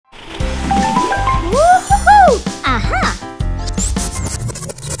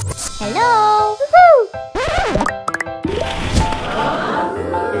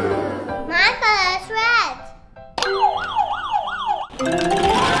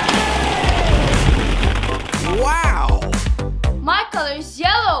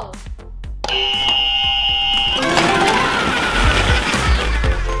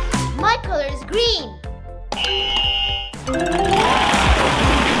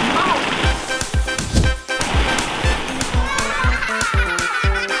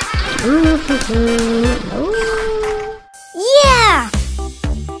Yeah!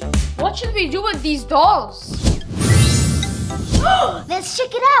 What should we do with these dolls? Let's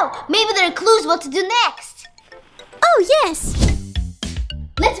check it out. Maybe there are clues what to do next. Oh, yes.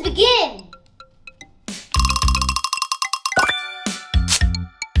 Let's begin.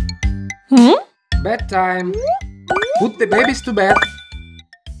 Bedtime. Put the babies to bed.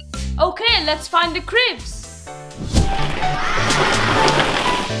 Okay, let's find the cribs.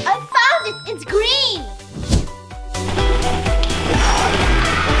 I found it. It's green.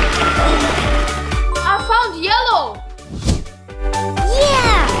 I found yellow.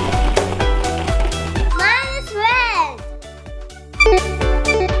 Yeah! Mine is red.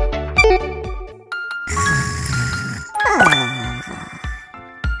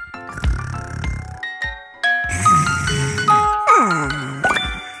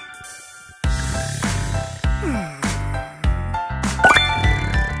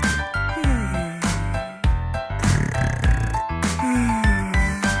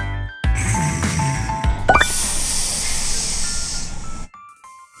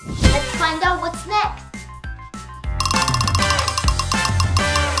 Let's find out what's next.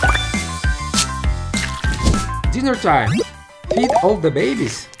 Dinner time. Feed all the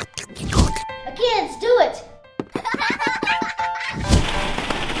babies. Okay, let's do it.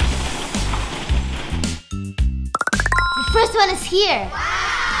 The first one is here.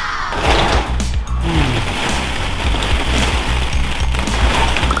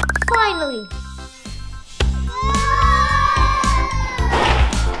 Finally.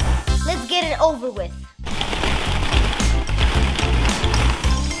 Let's get it over with.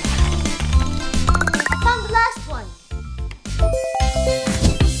 I found the last one.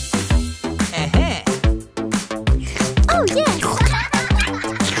 Oh, yes.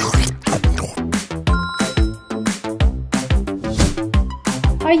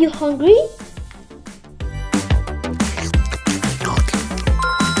 Are you hungry?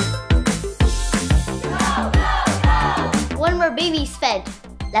 One more baby's fed.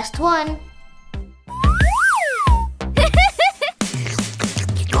 Last one.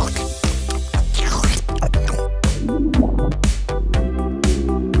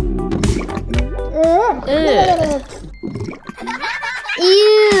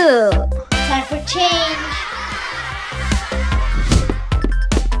 Ew! Time for change.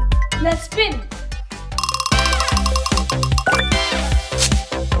 Let's spin.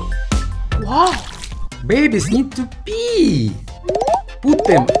 Wow. Babies need to pee. Put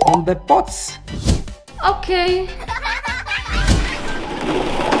them on the pots. Okay.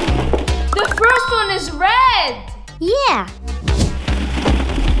 The first one is red. Yeah.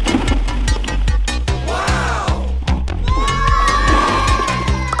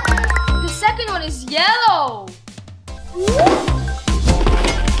 The second one is yellow.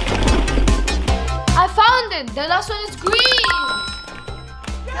 I found it. The last one is green.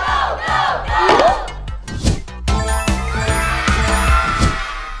 Go, go, go!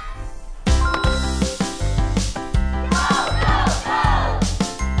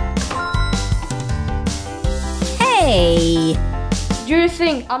 Hey. Do you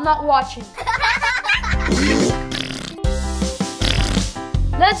think I'm not watching?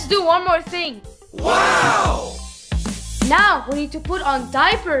 Let's do one more thing. Wow! Now we need to put on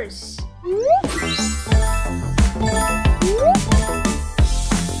diapers.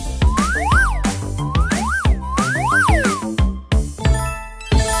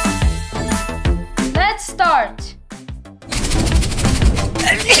 Let's start.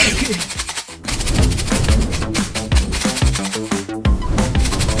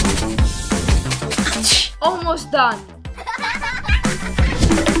 Almost done.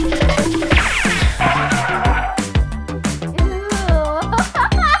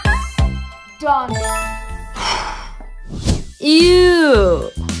 Done. Ew.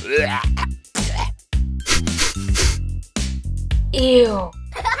 Ew.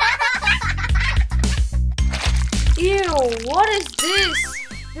 Ew, what is this?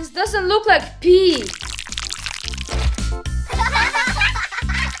 This doesn't look like pee.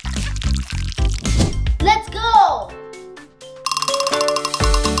 Let's go.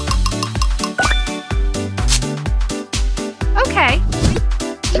 Okay.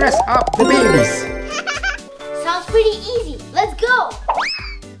 Dress up the babies. Sounds pretty easy. Let's go.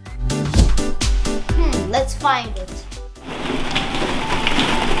 Let's find it.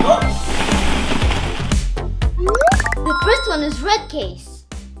 The first one is red case.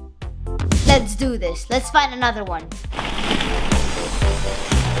 Let's do this. Let's find another one.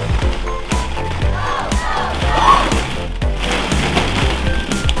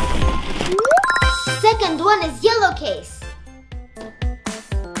 Second one is yellow case.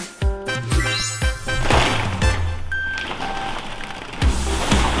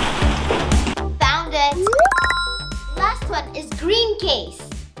 case.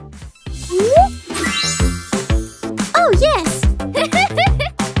 Oh, yes!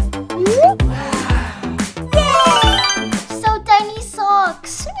 So tiny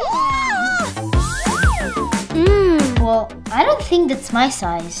socks. Well, I don't think that's my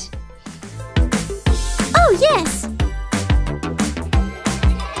size. Oh, yes!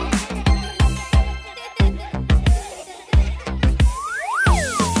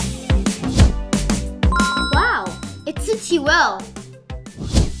 Wow, it suits you well.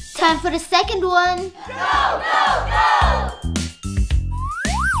 Time for the second one. Go, go, go!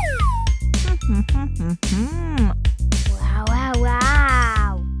 Wow, wow,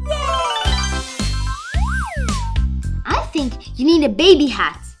 wow. I think you need a baby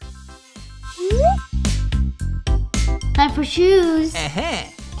hat. Time for shoes.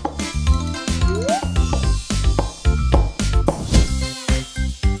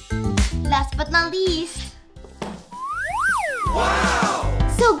 Last but not least. Wow!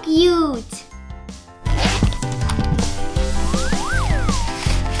 So cute.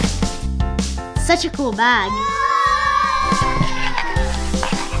 Such a cool bag.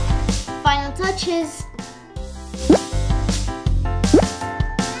 Final touches.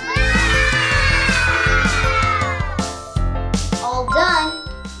 All done.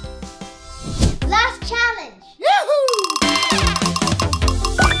 Last challenge.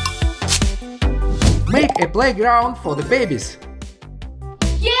 Make a playground for the babies.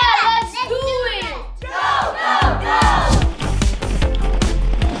 Yeah, let's do it! Go, go, go!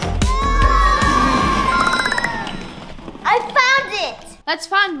 I found it! Let's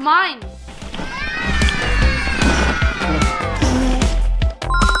find mine.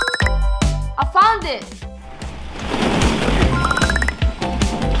 I found it.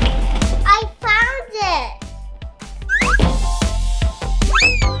 I found it!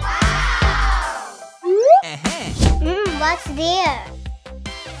 Wow! What's there?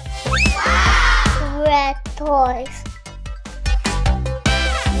 Wow! Red toys.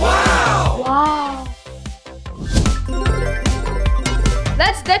 Wow.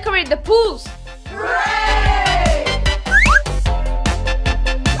 Let's decorate the pools.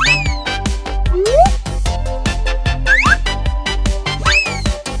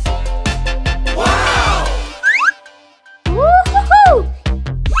 Woohoo!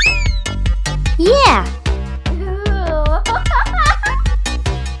 Yeah!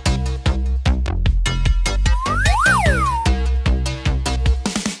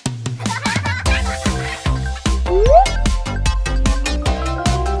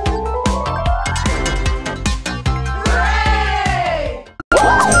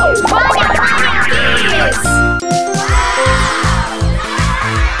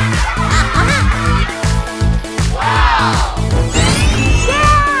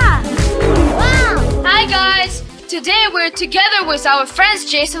 Today we're together with our friends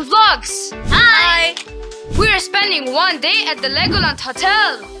Jason Vlogs. Hi! We're spending one day at the Legoland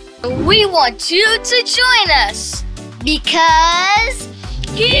Hotel. We want you to join us because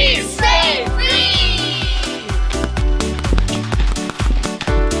Kids Stay Free!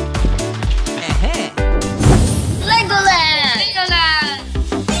 Legoland! Legoland!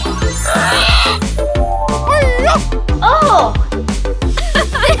 Oh!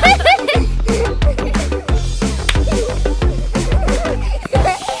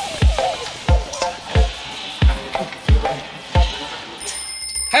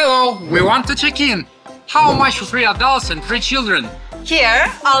 Hello, we want to check in. How much for 3 adults and 3 children?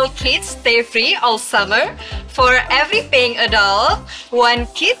 Here, all kids stay free all summer. For every paying adult, 1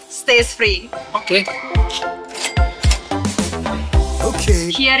 kid stays free. Okay.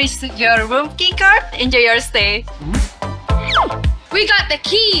 Here is your room key card. Enjoy your stay. We got the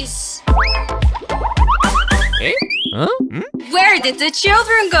keys. Where did the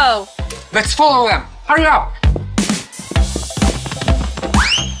children go? Let's follow them. Hurry up.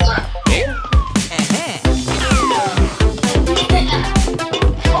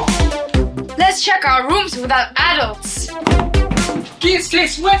 Let's check our rooms without adults. Kids,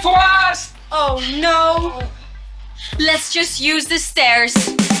 please wait for us. Oh no! Let's just use the stairs.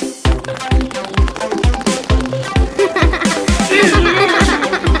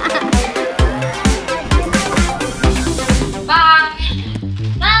 Bye.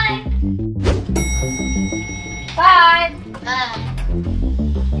 Bye! Bye.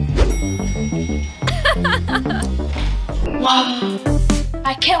 Wow.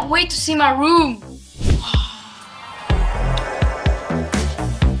 I can't wait to see my room.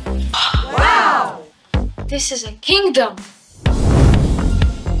 Wow! This is a kingdom.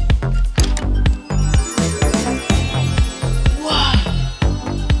 Wow.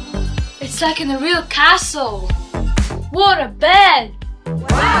 It's like in a real castle. What a bed!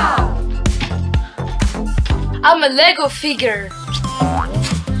 Wow! I'm a Lego figure.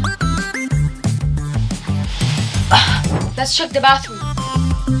 Let's check the bathroom.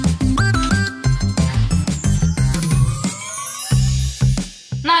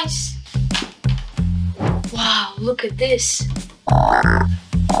 Nice. Wow, look at this.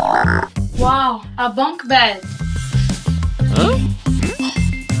 Wow, a bunk bed. Huh?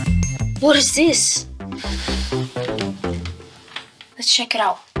 What is this? Let's check it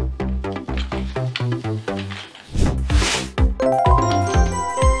out.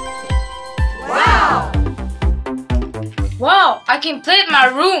 Wow! Wow, I can play in my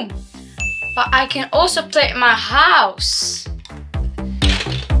room, but I can also play in my house.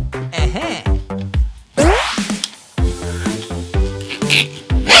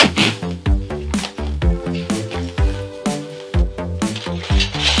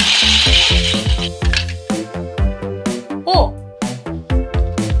 Oh,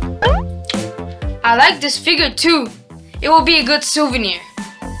 I like this figure too. It will be a good souvenir.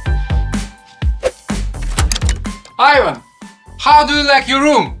 Ivan, how do you like your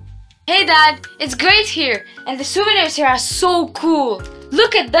room? Hey Dad, it's great here, and the souvenirs here are so cool.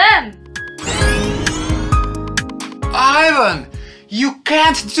 Look at them. Ivan, you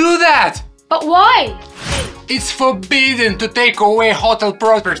can't do that! But why? It's forbidden to take away hotel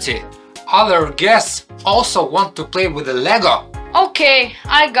property. Other guests also want to play with the Lego. Okay,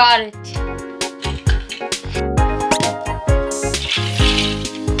 I got it.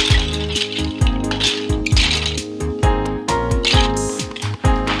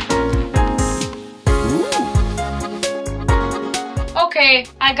 Okay,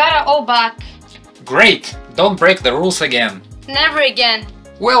 I got it all back. Great! Don't break the rules again. Never again.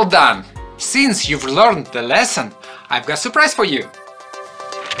 Well done! Since you've learned the lesson, I've got a surprise for you.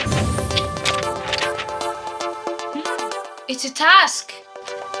 It's a task.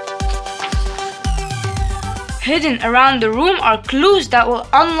 Hidden around the room are clues that will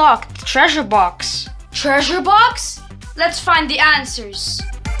unlock the treasure box. Treasure box? Let's find the answers.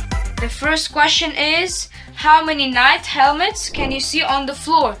 The first question is, how many night helmets can you see on the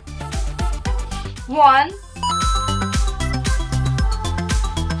floor? 1,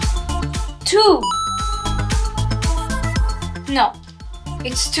 2. No,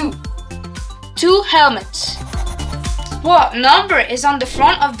 it's 2. 2 helmets. What number is on the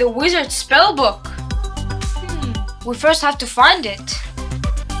front of the wizard's spell book? We first have to find it.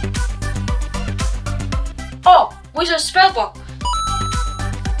 Oh, wizard's spell book.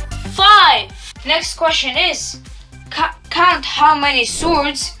 5. Next question is, count how many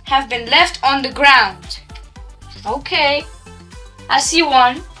swords have been left on the ground. Okay, I see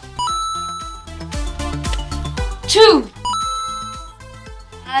 1, 2,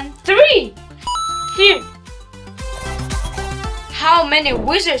 and 3. Here. How many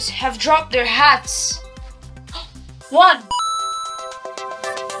wizards have dropped their hats? 1,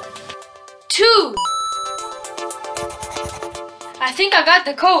 2. I think I got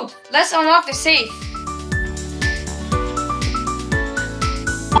the code. Let's unlock the safe.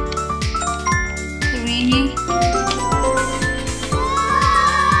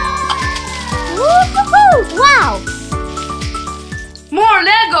 Woo-hoo-hoo! Wow! More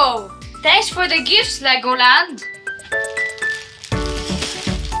Lego! Thanks for the gifts, Legoland.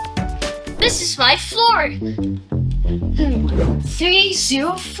 This is my floor.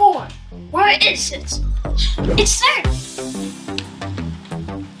 304. Where is it? It's there.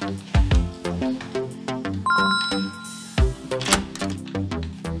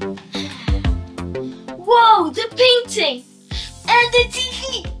 Whoa, the painting! And the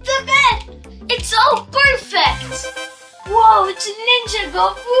TV, the bed! It's all perfect! Whoa, it's a ninja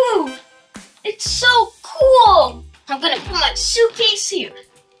go-boo! It's so cool! I'm gonna put my suitcase here.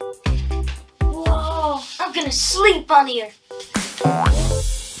 Whoa, I'm gonna sleep on here.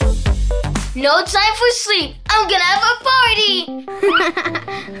 No time for sleep. I'm gonna have a party!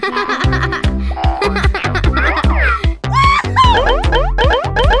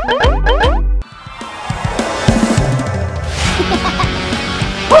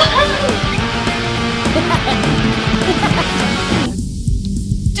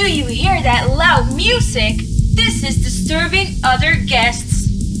 Do you hear that loud music? This is disturbing other guests.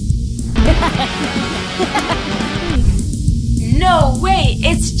 No way,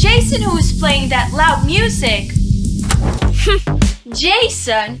 it's Jason who is playing that loud music.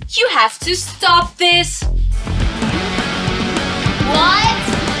 Jason, you have to stop this. What?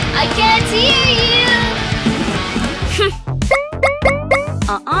 I can't hear you!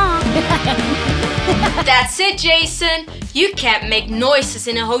 That's it, Jason. You can't make noises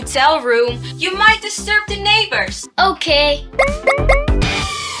in a hotel room. You might disturb the neighbors. Okay.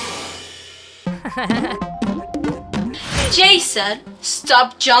 Jason,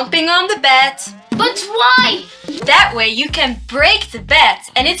 stop jumping on the bed. But why? That way you can break the bed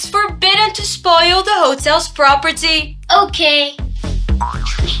and it's forbidden to spoil the hotel's property. Okay.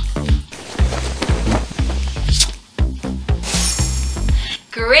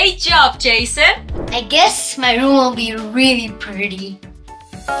 Great job, Jason. I guess my room will be really pretty.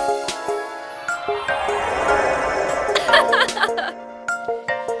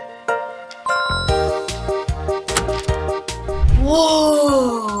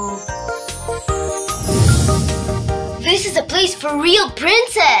 Whoa! This is a place for real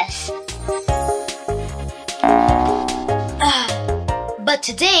princess. But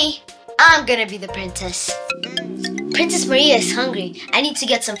today, I'm gonna be the princess. Princess Maria is hungry. I need to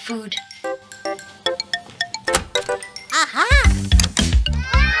get some food. Aha!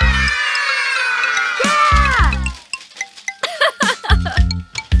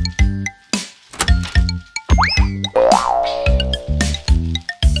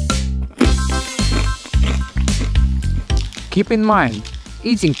 Keep in mind,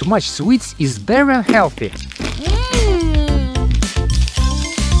 eating too much sweets is very unhealthy.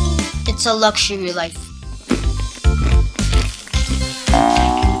 It's a luxury life.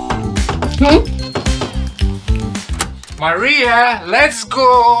 Maria, let's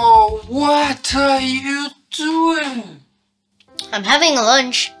go! What are you doing? I'm having a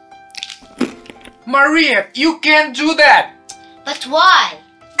lunch. Maria, you can't do that! But why?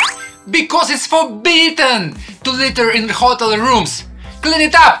 Because it's forbidden to litter in the hotel rooms. Clean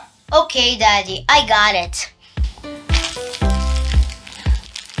it up! Okay, Daddy, I got it.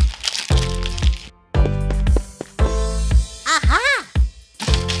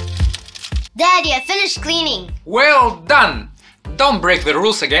 Daddy, I finished cleaning. Well done! Don't break the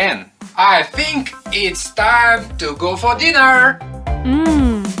rules again. I think it's time to go for dinner.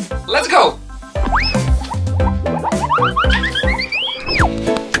 Let's go!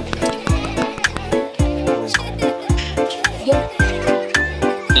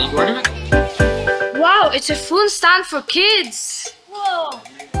 Wow, it's a food stand for kids. Whoa!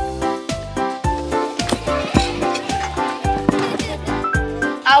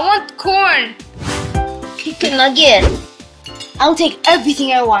 I want corn. Chicken nugget. I'll take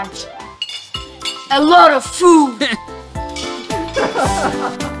everything I want. A lot of food.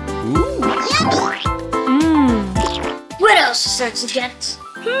 What else is there to get?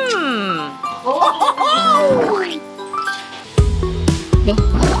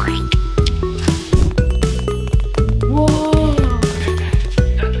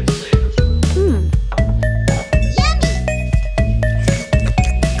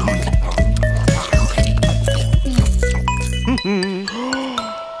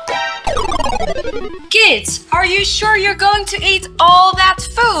 Kids, are you sure you're going to eat all that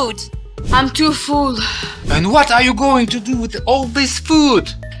food? I'm too full. And what are you going to do with all this food?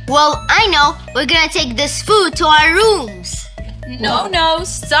 Well, I know. We're gonna take this food to our rooms. No,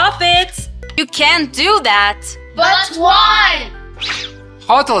 stop it. You can't do that. But why?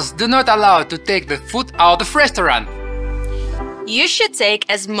 Hotels do not allow to take the food out of restaurant. You should take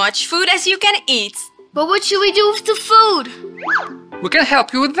as much food as you can eat. But what should we do with the food? We can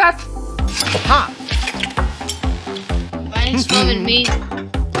help you with that. Why are you swimming me?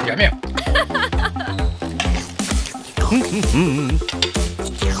 Yum, yum.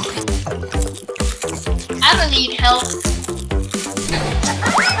 I don't need help.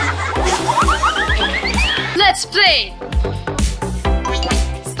 Let's play.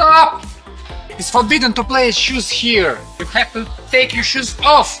 Stop! It's forbidden to play shoes here. You have to take your shoes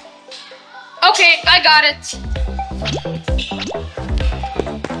off. Okay, I got it.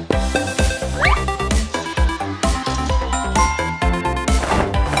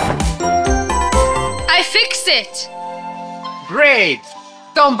 I fixed it. Great!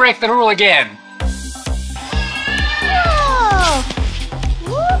 Don't break the rule again.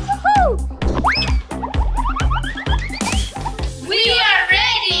 We are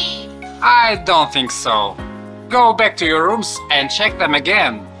ready! I don't think so. Go back to your rooms and check them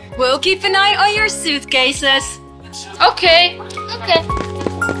again. We'll keep an eye on your suitcases. Okay. Okay.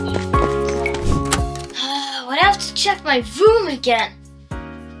 But I have to check my room again.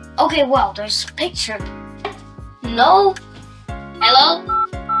 Okay, well, there's a picture. No. Hello?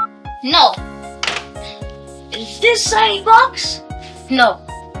 No. Is this sign box? No.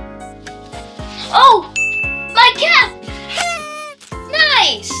 Oh! My cap!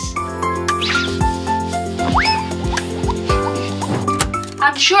 Nice!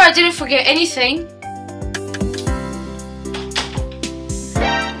 I'm sure I didn't forget anything.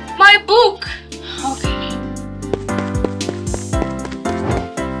 my book. Okay.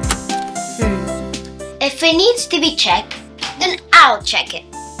 If it needs to be checked, then I'll check it.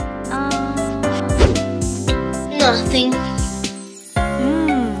 Nothing.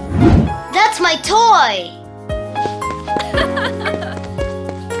 That's my toy.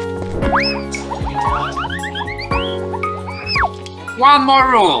 One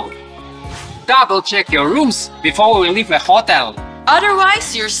more rule. Double check your rooms before we leave the hotel.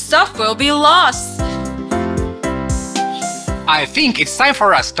 Otherwise, your stuff will be lost. I think it's time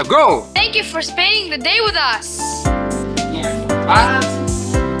for us to go. Thank you for spending the day with us. Bye.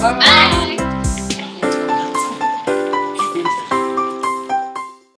 Bye.